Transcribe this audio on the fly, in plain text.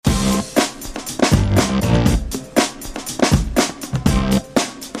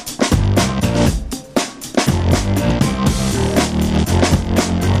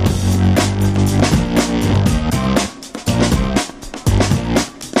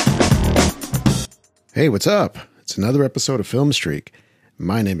Hey, what's up? It's another episode of Film Streak.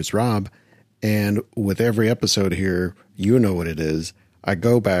 My name is Rob, and with every episode here, you know what it is. I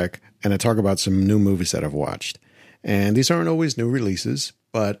go back and I talk about some new movies that I've watched. And these aren't always new releases,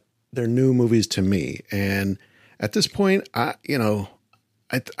 but they're new movies to me. And at this point, I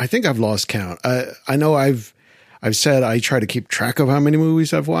think I've lost count. I know I've said I try to keep track of how many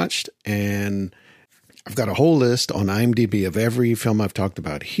movies I've watched, and I've got a whole list on IMDb of every film I've talked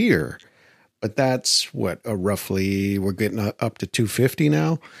about here. But that's roughly, we're getting up to 250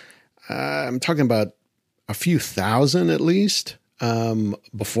 now. I'm talking about a few thousand at least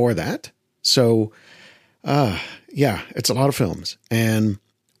before that. So, yeah, it's a lot of films. And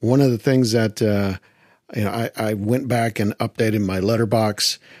one of the things that, I went back and updated my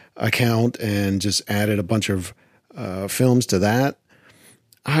Letterboxd account and just added a bunch of films to that.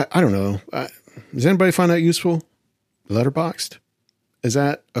 I don't know. Does anybody find that useful? Letterboxd? Is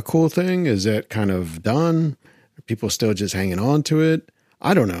that a cool thing? Is that kind of done? Are people still just hanging on to it?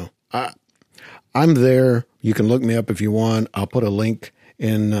 I don't know. I'm there. You can look me up if you want. I'll put a link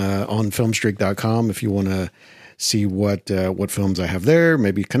in on filmstreak.com if you want to see what films I have there,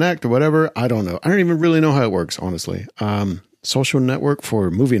 maybe connect or whatever. I don't know. I don't even really know how it works, honestly. Social network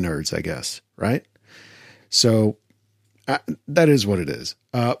for movie nerds, I guess, right? So that is what it is.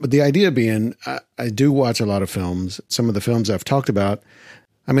 But the idea being, I do watch a lot of films. Some of the films I've talked about,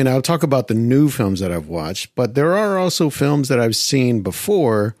 I'll talk about the new films that I've watched, but there are also films that I've seen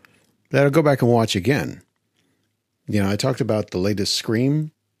before that I'll go back and watch again. I talked about the latest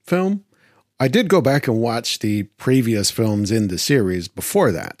Scream film. I did go back and watch the previous films in the series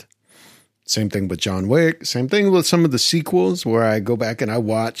before that. Same thing with John Wick. Same thing with some of the sequels where I go back and I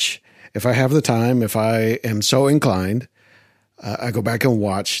watch, if I have the time, if I am so inclined, I go back and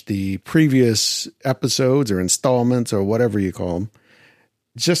watch the previous episodes or installments or whatever you call them,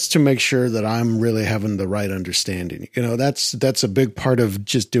 just to make sure that I'm really having the right understanding. That's a big part of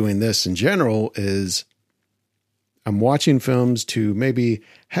just doing this in general is I'm watching films to maybe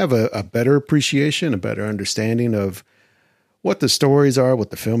have a better appreciation, a better understanding of what the stories are, what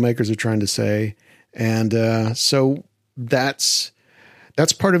the filmmakers are trying to say. And so that's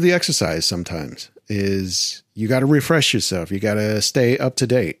part of the exercise sometimes is you got to refresh yourself. You got to stay up to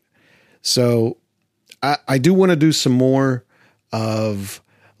date. So I do want to do some more of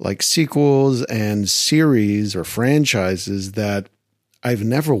like sequels and series or franchises that I've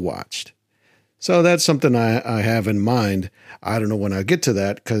never watched. So that's something I have in mind. I don't know when I get to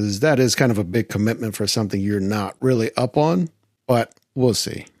that because that is kind of a big commitment for something you're not really up on, but we'll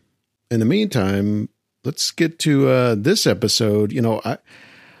see. In the meantime, let's get to this episode.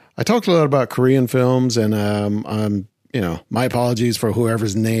 I talked a lot about Korean films, and my apologies for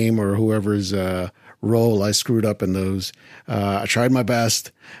whoever's name or whoever's role I screwed up in those. I tried my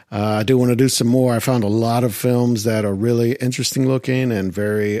best. I do want to do some more. I found a lot of films that are really interesting looking and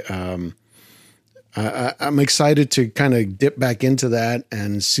very. I'm excited to kind of dip back into that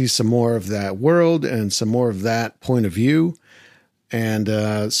and see some more of that world and some more of that point of view.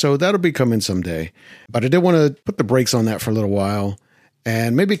 And so that'll be coming someday. But I did want to put the brakes on that for a little while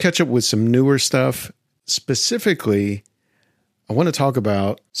and maybe catch up with some newer stuff. Specifically, I want to talk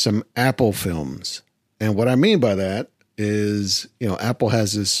about some Apple films. And what I mean by that is, Apple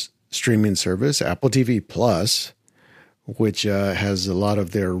has this streaming service, Apple TV Plus, which has a lot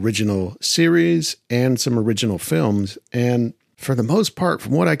of their original series and some original films. And for the most part,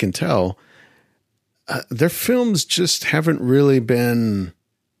 from what I can tell, their films just haven't really been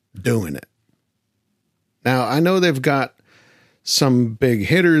doing it. Now, I know they've got some big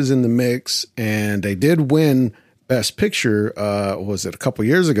hitters in the mix, and they did win Best Picture, was it a couple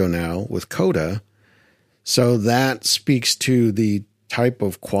years ago now, with Coda. So that speaks to the type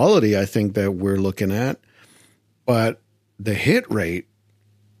of quality I think that we're looking at. But the hit rate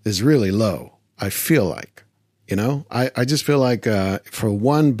is really low, I feel like. I just feel like for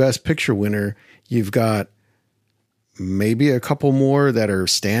one Best Picture winner, you've got maybe a couple more that are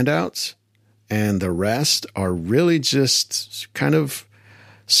standouts, and the rest are really just kind of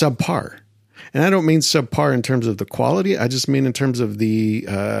subpar. And I don't mean subpar in terms of the quality. I just mean in terms of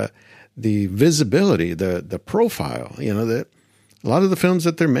the visibility, the profile. That a lot of the films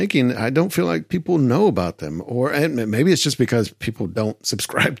that they're making, I don't feel like people know about them, and maybe it's just because people don't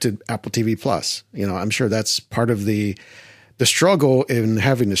subscribe to Apple TV Plus. I'm sure that's part of the struggle in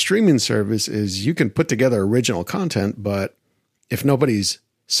having a streaming service is you can put together original content, but if nobody's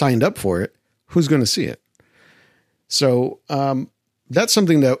signed up for it, who's going to see it? So that's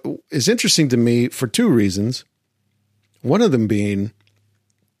something that is interesting to me for two reasons. One of them being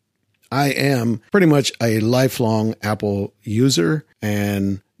I am pretty much a lifelong Apple user,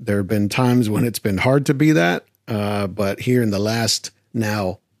 and There have been times when it's been hard to be that, but here in the last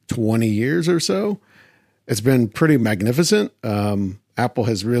now 20 years or so, it's been pretty magnificent. Apple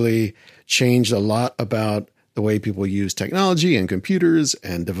has really changed a lot about the way people use technology and computers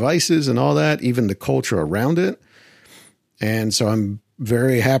and devices and all that, even the culture around it. And so I'm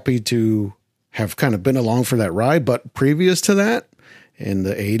very happy to have kind of been along for that ride. But previous to that, in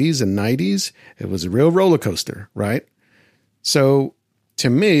the 80s and 90s, it was a real roller coaster, right? So to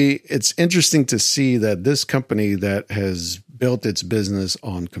me, it's interesting to see that this company that has built its business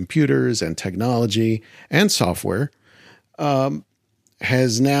on computers and technology and software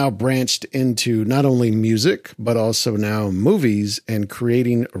has now branched into not only music, but also now movies and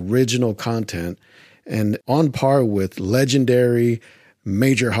creating original content and on par with legendary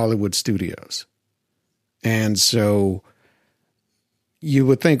major Hollywood studios. And so you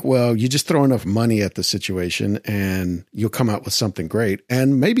would think, well, you just throw enough money at the situation and you'll come out with something great.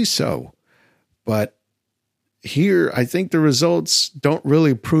 And maybe so. But here, I think the results don't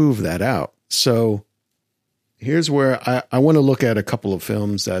really prove that out. So here's where I want to look at a couple of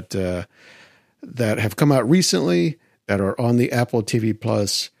films that have come out recently that are on the Apple TV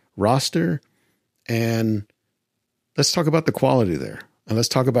Plus roster. And let's talk about the quality there. And let's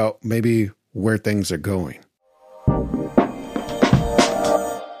talk about maybe where things are going.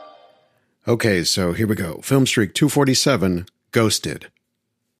 Okay, so here we go. Film Streak 247, Ghosted.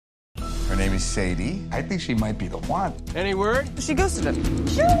 Her name is Sadie. I think she might be the one. Any word? She ghosted him.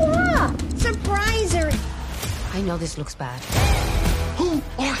 Sure! Surprise her! I know this looks bad. Who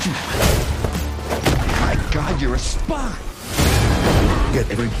are you? My God, you're a spy. Get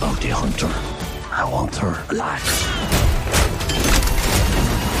every bounty hunter. I want her alive.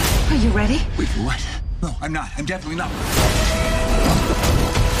 Are you ready? Wait, what? No, I'm not. I'm definitely not.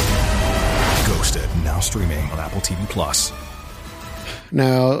 Ghosted, now streaming on Apple TV Plus.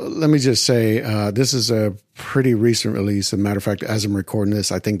 Now, let me just say, this is a pretty recent release. As a matter of fact, as I'm recording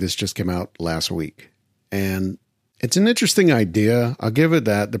this, I think this just came out last week. And it's an interesting idea. I'll give it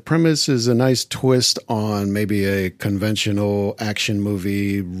that. The premise is a nice twist on maybe a conventional action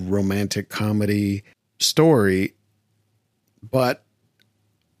movie, romantic comedy story. But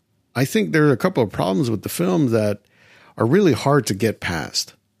I think there are a couple of problems with the film that are really hard to get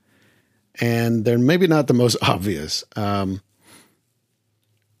past. And they're maybe not the most obvious. One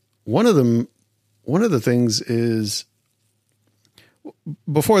of the things is,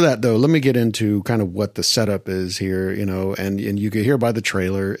 before that though, let me get into kind of what the setup is here, and you can hear by the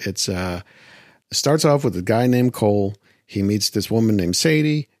trailer, it starts off with a guy named Cole. He meets this woman named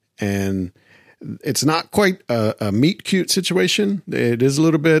Sadie, and it's not quite a meet cute situation. It is a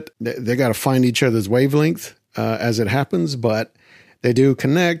little bit, they got to find each other's wavelength as it happens, but they do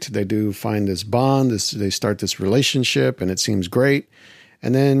connect. They do find this bond. They start this relationship, and it seems great.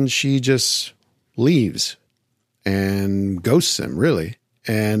 And then she just leaves and ghosts him, really.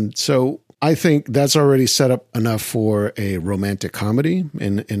 And so I think that's already set up enough for a romantic comedy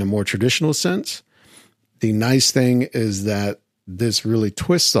in a more traditional sense. The nice thing is that this really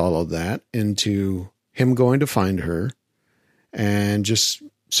twists all of that into him going to find her and just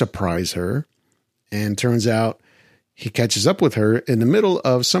surprise her. And turns out he catches up with her in the middle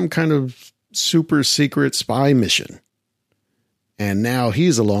of some kind of super secret spy mission. And now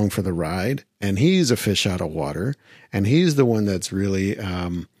he's along for the ride, and he's a fish out of water, and he's the one that's really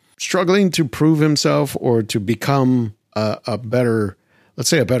struggling to prove himself or to become a better, let's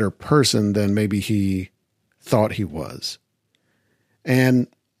say a better person than maybe he thought he was. And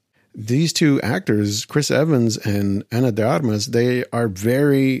these two actors, Chris Evans and Ana de Armas, they are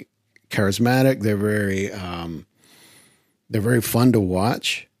very charismatic. They're very fun to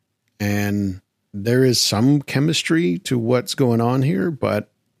watch, and there is some chemistry to what's going on here, but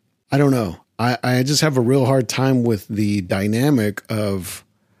I don't know. I just have a real hard time with the dynamic of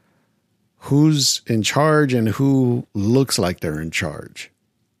who's in charge and who looks like they're in charge.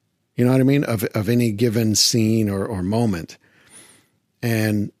 You know what I mean? Of any given scene or moment.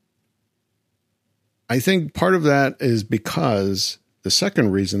 And I think part of that is because the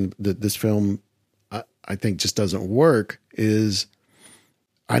second reason that this film, I think, just doesn't work is,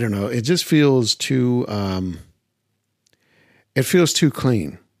 I don't know, it just feels too, it feels too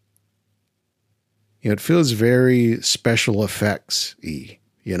clean. It feels very special effects-y,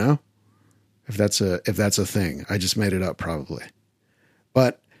 if that's a thing. I just made it up probably.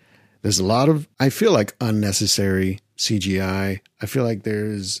 But there's a lot of, I feel like, unnecessary CGI. I feel like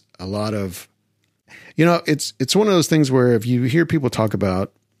there's a lot of, it's one of those things where if you hear people talk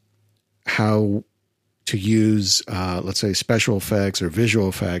about how to use, let's say, special effects or visual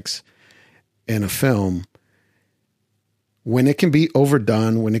effects in a film, when it can be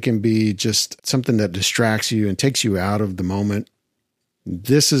overdone, when it can be just something that distracts you and takes you out of the moment,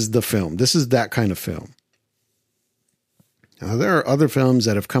 this is the film. This is that kind of film. Now, there are other films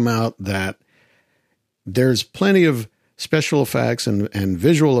that have come out that there's plenty of special effects and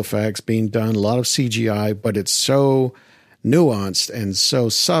visual effects being done, a lot of CGI, but it's so nuanced and so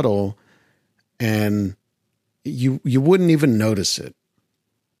subtle, and you wouldn't even notice it.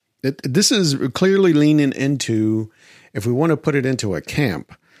 This is clearly leaning into, if we want to put it into a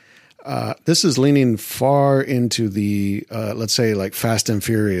camp, this is leaning far into the, let's say, like Fast and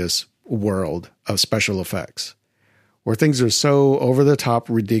Furious world of special effects, where things are so over the top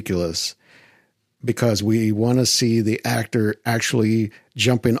ridiculous because we want to see the actor actually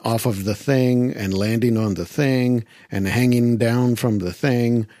jumping off of the thing and landing on the thing and hanging down from the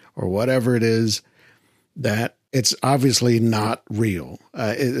thing or whatever it is, that it's obviously not real.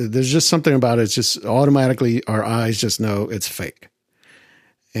 There's just something about it. It's just automatically our eyes just know it's fake.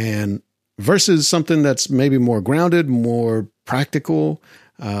 And versus something that's maybe more grounded, more practical.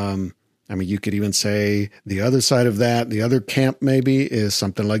 I mean, you could even say the other side of that, the other camp maybe, is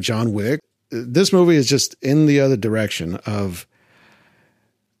something like John Wick. This movie is just in the other direction of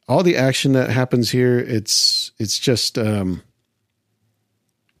all the action that happens here. It's just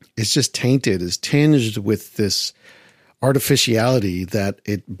tainted, is tinged with this artificiality that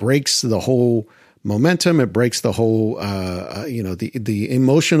it breaks the whole momentum. It breaks the whole, the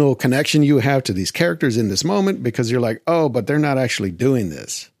emotional connection you have to these characters in this moment, because you're like, oh, but they're not actually doing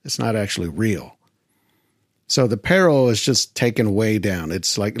this. It's not actually real. So the peril is just taken way down.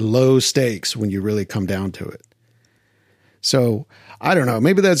 It's like low stakes when you really come down to it. So I don't know.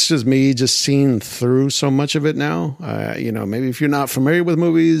 Maybe that's just me just seeing through so much of it now. Maybe if you're not familiar with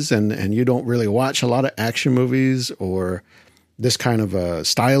movies and you don't really watch a lot of action movies or this kind of a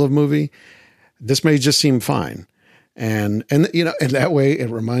style of movie, this may just seem fine. And in that way, it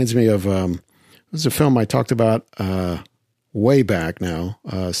reminds me of, this is a film I talked about way back now,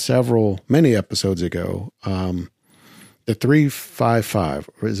 many episodes ago. The 355,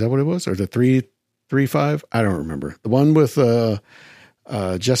 or is that what it was? Or the 335? I don't remember. The one with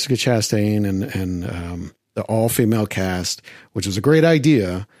Jessica Chastain and the all-female cast, which was a great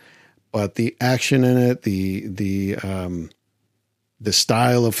idea, but the action in it, the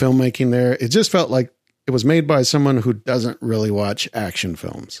style of filmmaking there, it just felt like it was made by someone who doesn't really watch action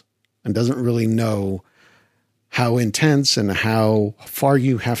films and doesn't really know how intense and how far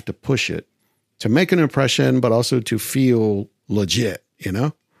you have to push it to make an impression, but also to feel legit,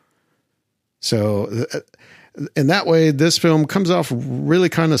 So in that way, this film comes off really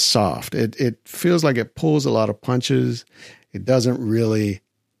kind of soft. It feels like it pulls a lot of punches. It doesn't really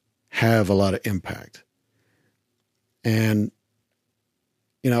have a lot of impact. And,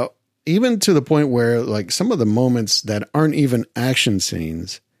 even to the point where, like, some of the moments that aren't even action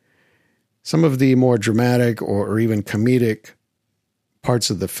scenes, some of the more dramatic or even comedic parts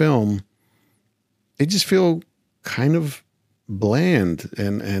of the film, they just feel kind of bland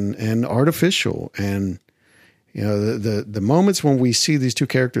and artificial. And, the moments when we see these two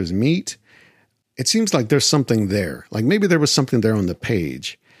characters meet, it seems like there's something there. Like maybe there was something there on the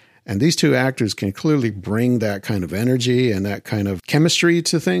page. And these two actors can clearly bring that kind of energy and that kind of chemistry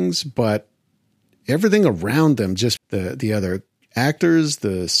to things, but everything around them, just the other actors,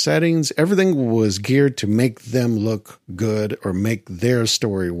 the settings, everything was geared to make them look good or make their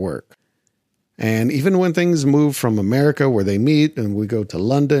story work. And even when things move from America, where they meet, and we go to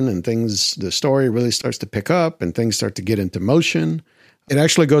London and the story really starts to pick up and things start to get into motion, it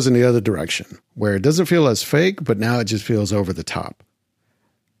actually goes in the other direction, where it doesn't feel as fake, but now it just feels over the top.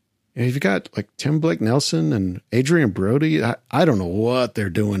 And you've got like Tim Blake Nelson and Adrian Brody. I don't know what they're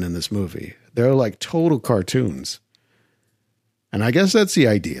doing in this movie. They're like total cartoons. And I guess that's the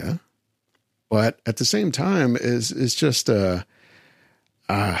idea. But at the same time, it's just, I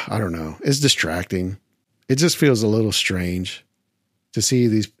don't know. It's distracting. It just feels a little strange to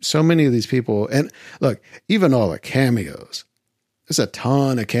see so many of these people. And look, even all the cameos. There's a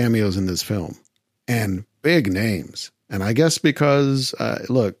ton of cameos in this film. And big names. And I guess because,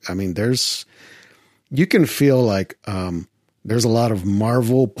 you can feel like there's a lot of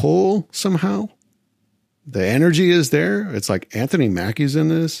Marvel pull somehow. The energy is there. It's like Anthony Mackie's in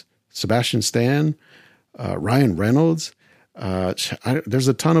this, Sebastian Stan, Ryan Reynolds. There's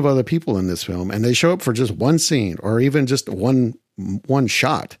a ton of other people in this film, and they show up for just one scene or even just one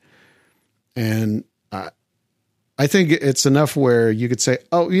shot. And I think it's enough where you could say,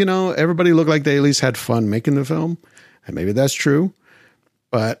 oh, everybody looked like they at least had fun making the film. And maybe that's true.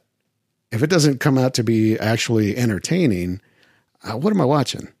 But if it doesn't come out to be actually entertaining, what am I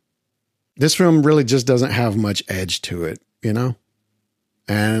watching? This film really just doesn't have much edge to it. you know?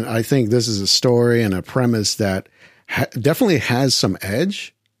 And I think this is a story and a premise that definitely has some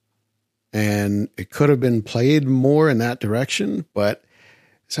edge, and it could have been played more in that direction, but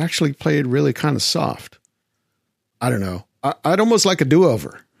it's actually played really kind of soft. I don't know. I'd almost like a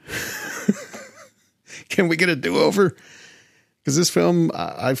do-over. Can we get a do-over? Because this film,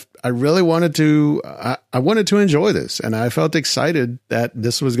 I really wanted to, I wanted to enjoy this, and I felt excited that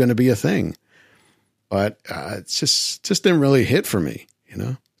this was going to be a thing. But it just didn't really hit for me, you know?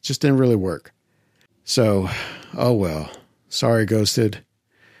 It just didn't really work. So, oh well. Sorry, Ghosted.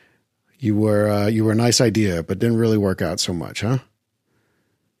 You were a nice idea, but didn't really work out so much, huh?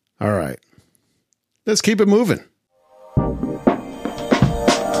 All right. Let's keep it moving.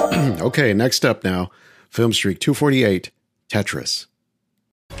 Okay, next up now, Film Streak 248, Tetris.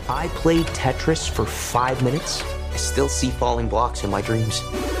 I played Tetris for 5 minutes. I still see falling blocks in my dreams.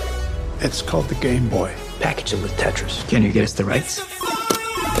 It's called the Game Boy. Package it with Tetris. Can you get us the rights?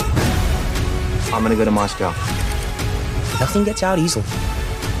 I'm gonna go to Moscow. Nothing gets out easily.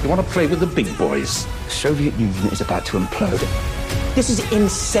 You want to play with the big boys? The Soviet Union is about to implode. This is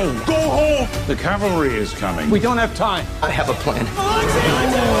insane. Go home! The cavalry is coming. We don't have time. I have a plan.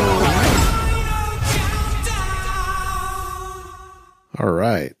 All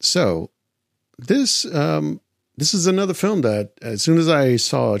right. So this is another film that as soon as I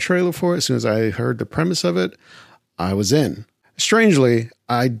saw a trailer for it, as soon as I heard the premise of it, I was in. Strangely,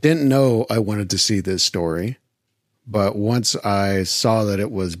 I didn't know I wanted to see this story, but once I saw that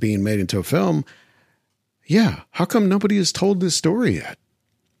it was being made into a film, yeah, how come nobody has told this story yet?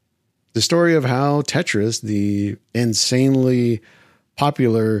 The story of how Tetris, the insanely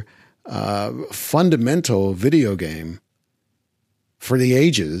popular, fundamental video game for the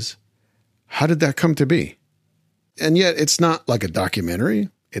ages, how did that come to be? And yet it's not like a documentary.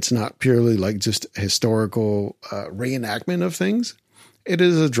 It's not purely like just historical reenactment of things. It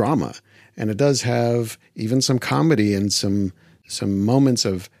is a drama, and it does have even some comedy and some moments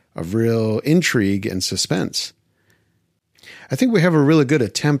of real intrigue and suspense. I think we have a really good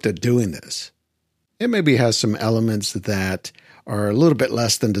attempt at doing this. It maybe has some elements that are a little bit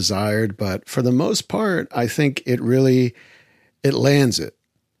less than desired, but for the most part, I think it lands it.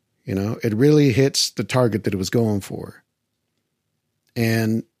 You know, it really hits the target that it was going for.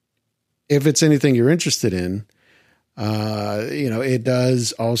 And if it's anything you're interested in, it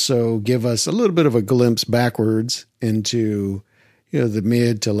does also give us a little bit of a glimpse backwards into, the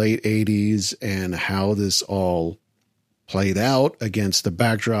mid to late 80s and how this all played out against the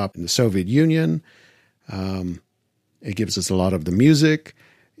backdrop in the Soviet Union. It gives us a lot of the music.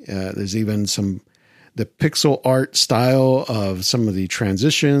 There's even the pixel art style of some of the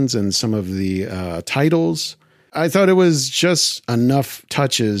transitions and some of the titles. I thought it was just enough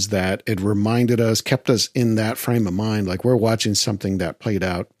touches that it reminded us, kept us in that frame of mind, like we're watching something that played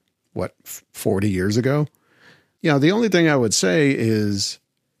out, 40 years ago? The only thing I would say is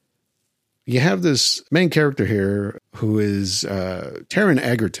you have this main character here who is Taron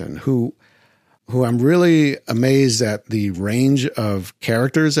Egerton, who I'm really amazed at the range of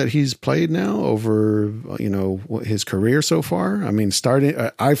characters that he's played now over, his career so far. I mean,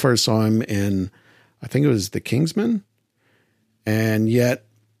 I first saw him in, I think it was The Kingsman. And yet,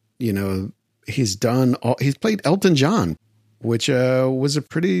 he's played Elton John, which was a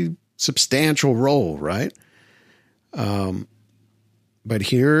pretty substantial role, right? But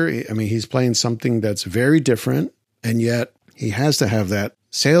here, he's playing something that's very different, and yet he has to have that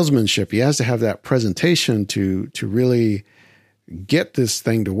salesmanship. He has to have that presentation to really get this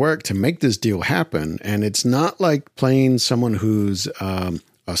thing to work, to make this deal happen. And it's not like playing someone who's a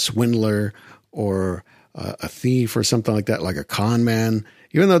swindler or a thief or something like that, like a con man,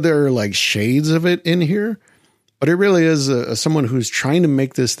 even though there are like shades of it in here. But it really is someone who's trying to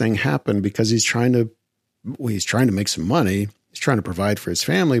make this thing happen because he's trying to make some money. He's trying to provide for his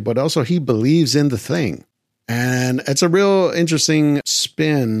family, but also he believes in the thing. And it's a real interesting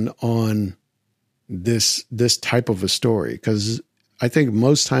spin on this type of a story, because I think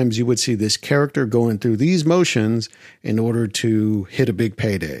most times you would see this character going through these motions in order to hit a big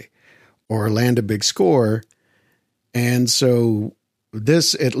payday or land a big score. And so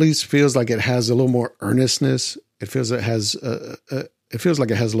this at least feels like it has a little more earnestness. It feels like it has a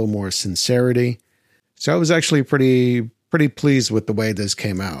little more sincerity. So I was actually pretty pleased with the way this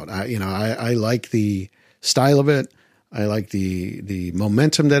came out. I like the style of it. I like the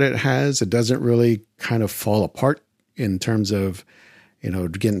momentum that it has. It doesn't really kind of fall apart in terms of,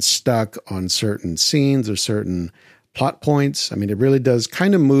 getting stuck on certain scenes or certain plot points. It really does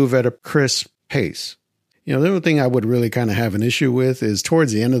kind of move at a crisp pace. The only thing I would really kind of have an issue with is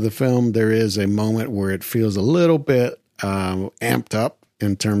towards the end of the film, there is a moment where it feels a little bit amped up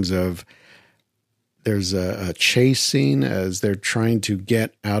in terms of there's a chase scene as they're trying to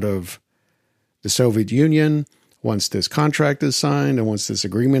get out of the Soviet Union once this contract is signed and once this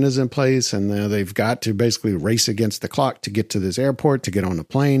agreement is in place. And now they've got to basically race against the clock to get to this airport, to get on a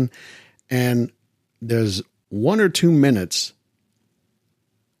plane. And there's 1 or 2 minutes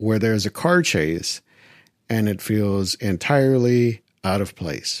where there's a car chase and it feels entirely out of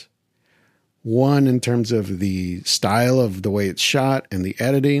place. One, in terms of the style of the way it's shot and the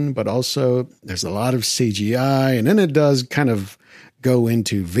editing, but also there's a lot of CGI, and then it does kind of go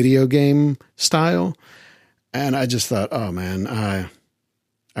into video game style. And I just thought, oh man,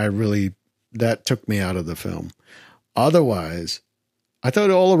 I really, that took me out of the film. Otherwise, I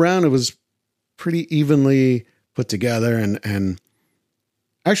thought all around it was pretty evenly put together and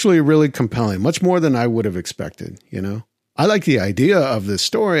actually really compelling, much more than I would have expected, you know? I like the idea of this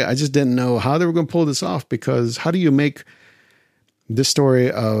story. I just didn't know how they were going to pull this off, because how do you make this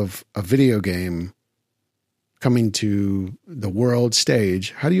story of a video game coming to the world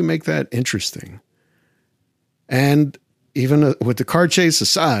stage? How do you make that interesting? And even with the car chase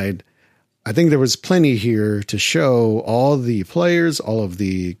aside, I think there was plenty here to show all the players, all of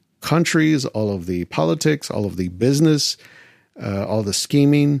the countries, all of the politics, all of the business, all the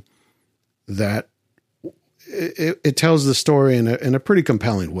scheming, that it tells the story in a pretty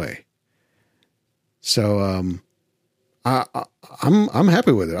compelling way. So I'm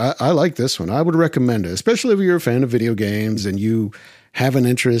happy with it. I like this one. I would recommend it, especially if you're a fan of video games and you have an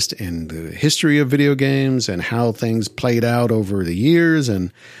interest in the history of video games and how things played out over the years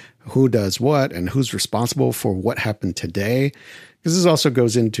and who does what and who's responsible for what happened today. Because this also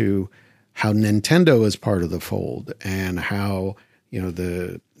goes into how Nintendo is part of the fold and how, you know,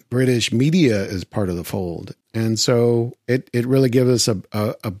 the British media is part of the fold. And so it really gives us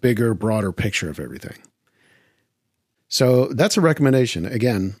a bigger, broader picture of everything. So that's a recommendation.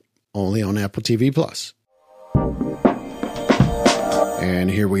 Again, only on Apple TV Plus.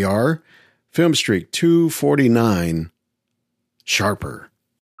 And here we are, Film Streak 249, Sharper.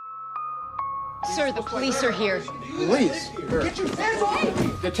 Sir, the police are here. Police?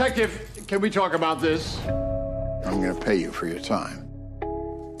 Detective, can we talk about this? I'm going to pay you for your time.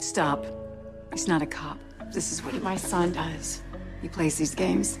 Stop. He's not a cop. This is what my son does. He plays these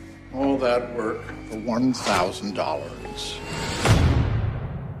games. All that work for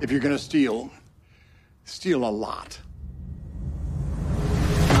 $1,000. If you're going to steal a lot.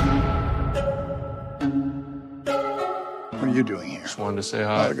 What are you doing here? Just wanted to say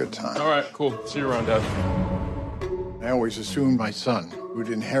hi. Had a good time. All right, cool. See you around, Dad. I always assumed my son would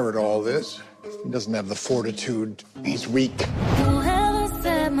inherit all this. He doesn't have the fortitude. He's weak. Whoever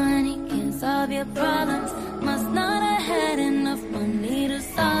said money can solve your problems must not have had enough money to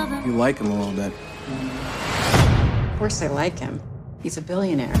solve them. You like him a little bit. Of course I like him. He's a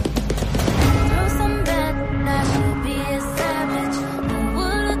billionaire. Throw some bet that you'll be a savage. Who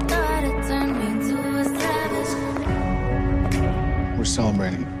would've thought it turned me to a savage? We're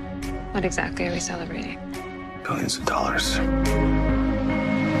celebrating. What exactly are we celebrating? Billions of dollars.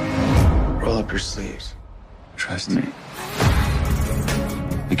 Roll up your sleeves. Trust me.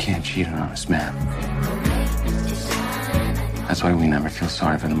 You can't cheat an honest man. That's why we never feel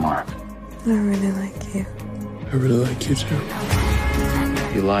sorry for the mark. I really like you. I really like you too.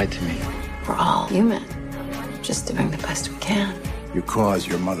 You lied to me. We're all human. Just doing the best we can. You cause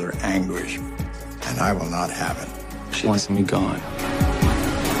your mother anguish, and I will not have it. She wants me gone.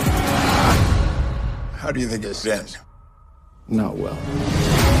 How do you think this ends? Not well.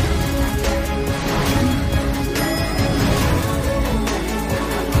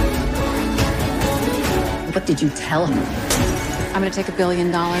 What did you tell him? I'm gonna take $1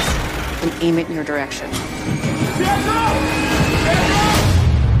 billion and aim it in your direction.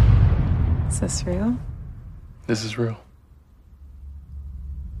 Is this real? This is real.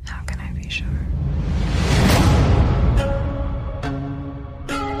 How can I be sure?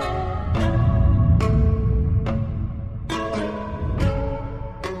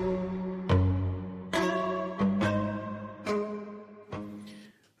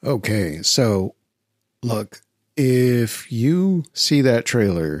 Okay, so look, if you see that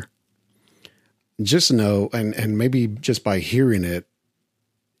trailer, just know, and maybe just by hearing it,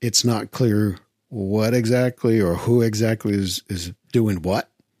 it's not clear what exactly or who exactly is doing what.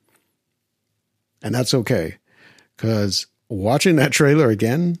 And that's okay, because watching that trailer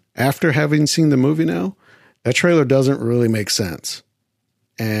again, after having seen the movie now, that trailer doesn't really make sense.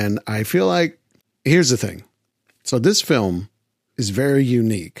 And I feel like, here's the thing. So this film is very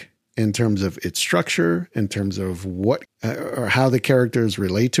unique in terms of its structure, in terms of what or how the characters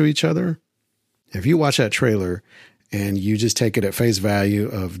relate to each other. If you watch that trailer and you just take it at face value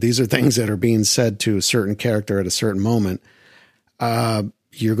of these are things that are being said to a certain character at a certain moment,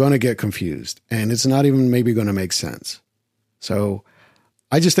 you're going to get confused, and it's not even maybe going to make sense. So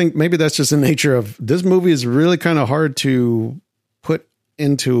I just think maybe that's just the nature of this movie is really kind of hard to put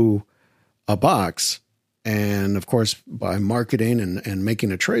into a box. And of course, by marketing and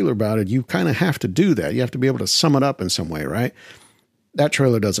making a trailer about it, you kind of have to do that. You have to be able to sum it up in some way, right? That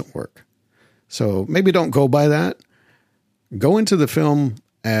trailer doesn't work. So maybe don't go by that. Go into the film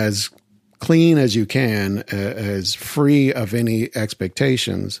as clean as you can, as free of any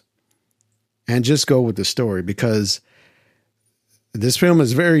expectations, and just go with the story, because this film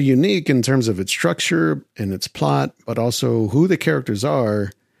is very unique in terms of its structure and its plot, but also who the characters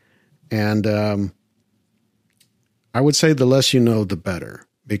are. And I would say the less you know, the better,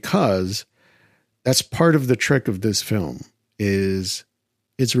 because that's part of the trick of this film is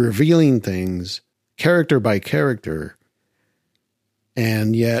it's revealing things character by character.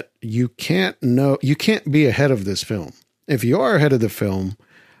 And yet you can't be ahead of this film. If you are ahead of the film,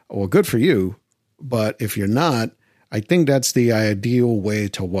 well, good for you. But if you're not, I think that's the ideal way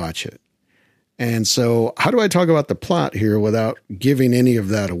to watch it. And so how do I talk about the plot here without giving any of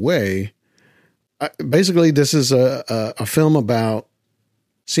that away? Basically, this is a film about,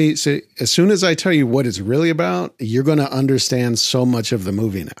 see, as soon as I tell you what it's really about, you're going to understand so much of the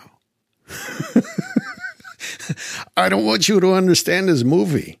movie now. I don't want you to understand this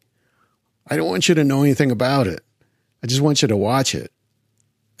movie. I don't want you to know anything about it. I just want you to watch it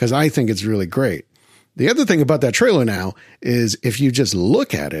because I think it's really great. The other thing about that trailer now is if you just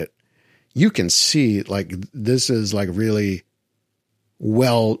look at it, you can see like this is like really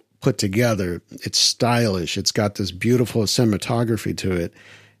well put together. It's stylish. It's got this beautiful cinematography to it.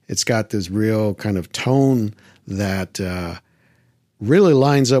 It's got this real kind of tone that really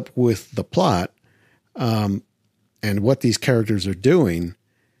lines up with the plot and what these characters are doing.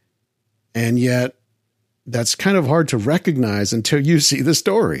 And yet that's kind of hard to recognize until you see the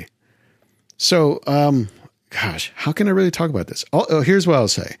story. So, gosh, how can I really talk about this? Here's what I'll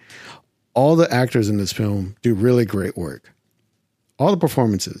say. All the actors in this film do really great work. All the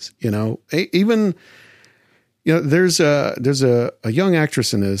performances, even, there's a young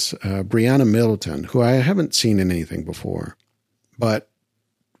actress in this, Brianna Middleton, who I haven't seen in anything before, but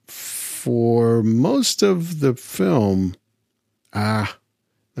for most of the film, let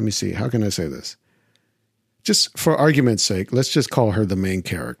me see, how can I say this? Just for argument's sake, let's just call her the main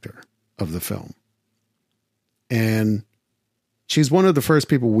character of the film. And she's one of the first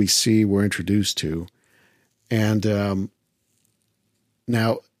people we're introduced to. And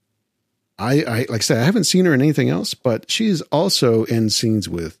now, I like I said, I haven't seen her in anything else, but she's also in scenes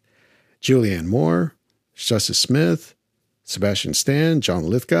with Julianne Moore, Justice Smith, Sebastian Stan, John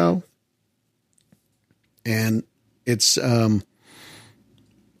Lithgow. And it's, I'm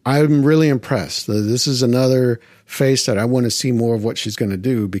really impressed. This is another face that I want to see more of what she's going to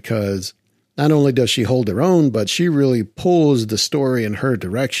do, because not only does she hold her own, but she really pulls the story in her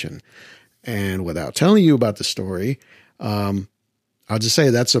direction. And without telling you about the story, I'll just say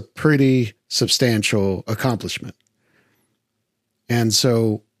that's a pretty substantial accomplishment. And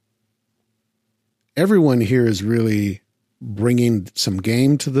so everyone here is really bringing some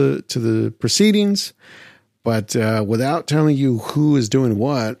game to the proceedings, but without telling you who is doing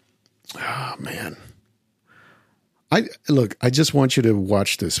what, oh man. I just want you to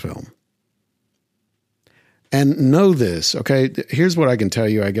watch this film. And know this, okay? Here's what I can tell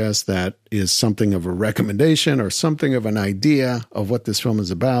you, I guess, that is something of a recommendation or something of an idea of what this film is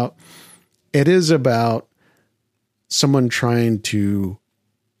about. It is about someone trying to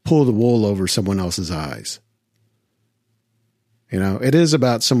pull the wool over someone else's eyes. It is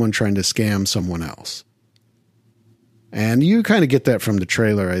about someone trying to scam someone else. And you kind of get that from the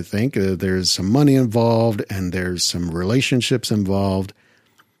trailer, I think. There's some money involved and there's some relationships involved.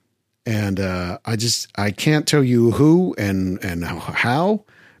 And I can't tell you who and how,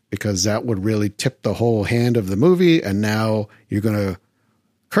 because that would really tip the whole hand of the movie. And now you're going to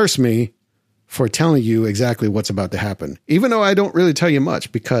curse me for telling you exactly what's about to happen, even though I don't really tell you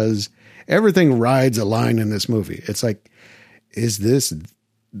much, because everything rides a line in this movie. It's like, is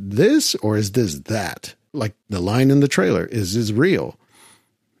this or is this that? Like the line in the trailer, is this real?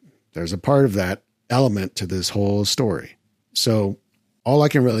 There's a part of that element to this whole story. So all I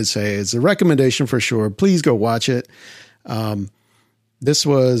can really say is a recommendation for sure. Please go watch it. This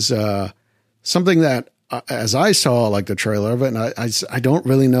was something that, as I saw like the trailer of it, and I don't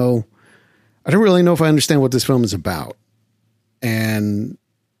really know. I don't really know if I understand what this film is about. And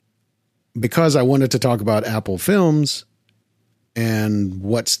because I wanted to talk about Apple films and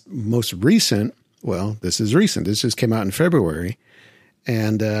what's most recent, Well, this is recent. This just came out in February.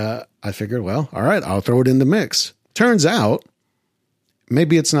 And I figured, well, all right, I'll throw it in the mix. Turns out,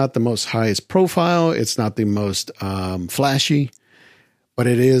 maybe it's not the most highest profile. It's not the most flashy, but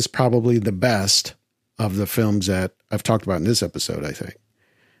it is probably the best of the films that I've talked about in this episode, I think.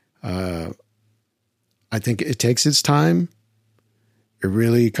 I think it takes its time. It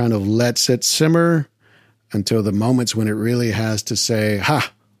really kind of lets it simmer until the moments when it really has to say,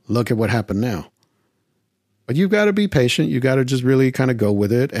 ha, look at what happened now. But you've got to be patient. You got to just really kind of go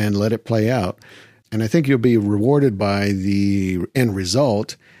with it and let it play out. And I think you'll be rewarded by the end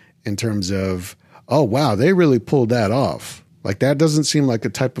result in terms of, oh, wow, they really pulled that off. Like, that doesn't seem like the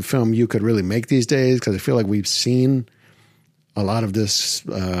type of film you could really make these days, because I feel like we've seen a lot of this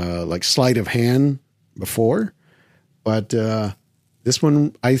like sleight of hand before. But this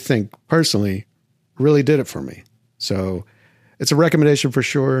one, I think, personally, really did it for me. So it's a recommendation for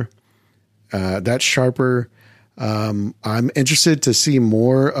sure. That's Sharper. I'm interested to see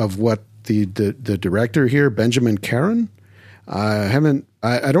more of what the director here, Benjamin Caron. I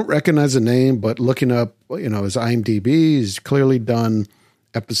don't recognize the name, but looking up, his IMDb, he's clearly done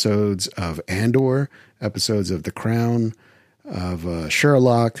episodes of Andor, episodes of The Crown, of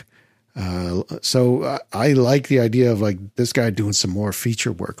Sherlock. So I like the idea of like this guy doing some more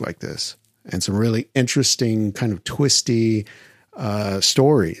feature work like this and some really interesting kind of twisty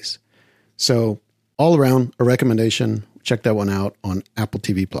stories. So all around a recommendation. Check that one out on Apple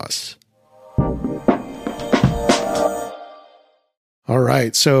TV Plus. All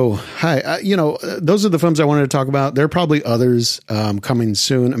right. So, hi. Those are the films I wanted to talk about. There are probably others coming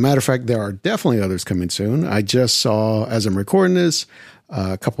soon. As a matter of fact, there are definitely others coming soon. I just saw, as I'm recording this,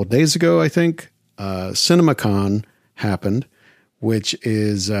 a couple of days ago, I think, CinemaCon happened, which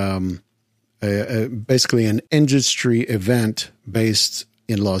is basically an industry event based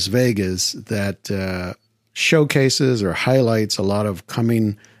in Las Vegas that showcases or highlights a lot of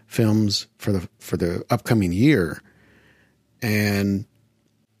coming films for the upcoming year. And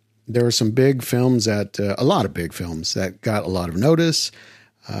there were some big films a lot of big films that got a lot of notice.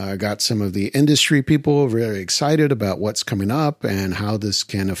 Got some of the industry people very excited about what's coming up and how this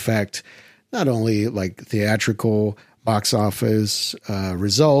can affect not only like theatrical box office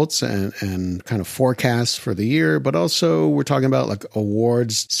results and kind of forecasts for the year, but also we're talking about like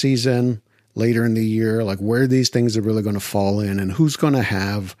awards season later in the year, like where these things are really going to fall in and who's going to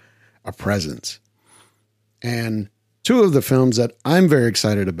have a presence. And two of the films that I'm very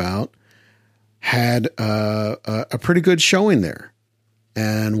excited about had a pretty good showing there.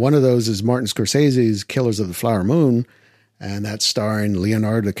 And one of those is Martin Scorsese's Killers of the Flower Moon, and that's starring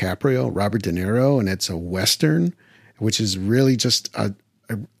Leonardo DiCaprio, Robert De Niro, and it's a Western, which is really just a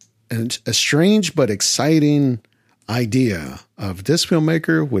strange but exciting idea of this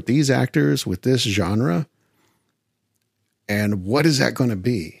filmmaker with these actors, with this genre, and what is that going to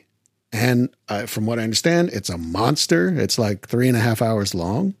be? And from what I understand, it's a monster. It's like 3.5 hours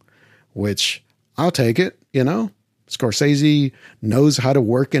long, which I'll take it, Scorsese knows how to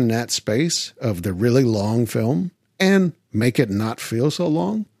work in that space of the really long film and make it not feel so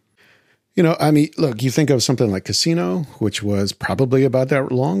long. Look, you think of something like Casino, which was probably about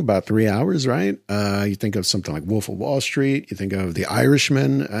that long, about 3 hours, right? You think of something like Wolf of Wall Street. You think of The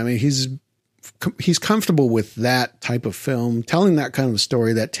Irishman. I mean, he's comfortable with that type of film, telling that kind of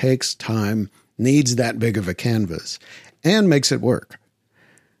story that takes time, needs that big of a canvas, and makes it work.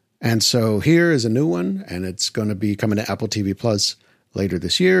 And so here is a new one, and it's going to be coming to Apple TV Plus later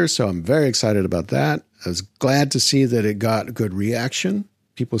this year. So I'm very excited about that. I was glad to see that it got good reaction.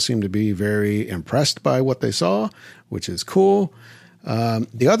 People seem to be very impressed by what they saw, which is cool.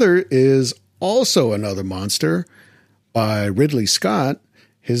 The other is also another monster by Ridley Scott,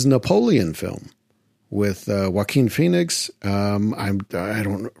 his Napoleon film with Joaquin Phoenix. I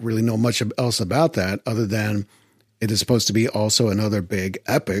don't really know much else about that other than it is supposed to be also another big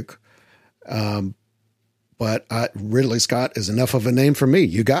epic. But Ridley Scott is enough of a name for me.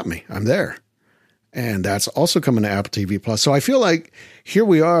 You got me. I'm there. And that's also coming to Apple TV Plus. So I feel like here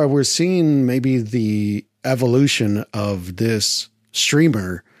we are. We're seeing maybe the evolution of this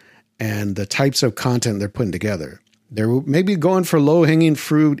streamer and the types of content they're putting together. They're maybe going for low-hanging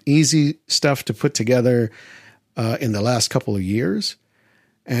fruit, easy stuff to put together in the last couple of years.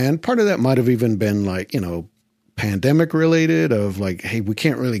 And part of that might have even been like, pandemic related of like, hey, we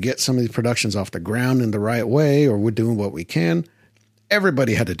can't really get some of these productions off the ground in the right way, or we're doing what we can.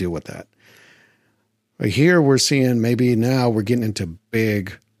 Everybody had to deal with that. But here we're seeing maybe now we're getting into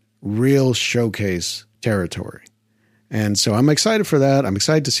big, real showcase territory. And so I'm excited for that. I'm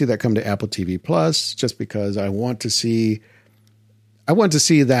excited to see that come to Apple TV Plus just because I want to see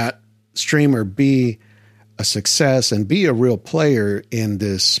that streamer be a success and be a real player in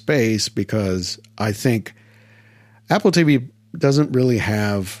this space, because I think Apple TV doesn't really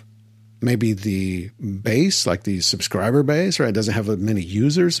have maybe the base, like the subscriber base, right? It doesn't have many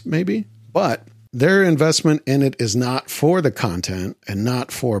users maybe, but their investment in it is not for the content and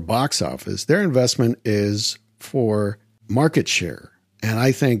not for box office. Their investment is for market share. And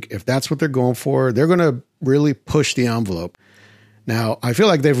I think if that's what they're going for, they're going to really push the envelope. Now, I feel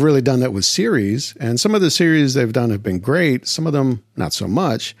like they've really done that with series, and some of the series they've done have been great. Some of them, not so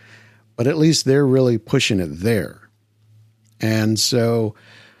much, but at least they're really pushing it there. And so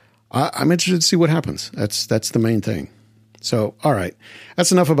I'm interested to see what happens. That's the main thing. So, all right,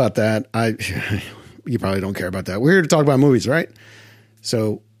 that's enough about that. You probably don't care about that. We're here to talk about movies, right?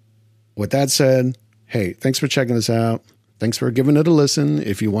 So with that said, hey, thanks for checking this out. Thanks for giving it a listen.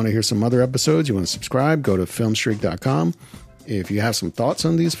 If you want to hear some other episodes, you want to subscribe, go to filmstreak.com. If you have some thoughts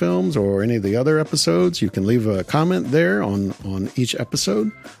on these films or any of the other episodes, you can leave a comment there on each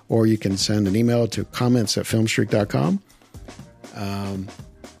episode, or you can send an email to comments@filmstreak.com.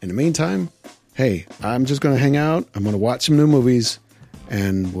 In the meantime, hey, I'm just going to hang out. I'm going to watch some new movies,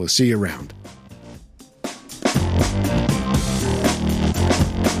 and we'll see you around.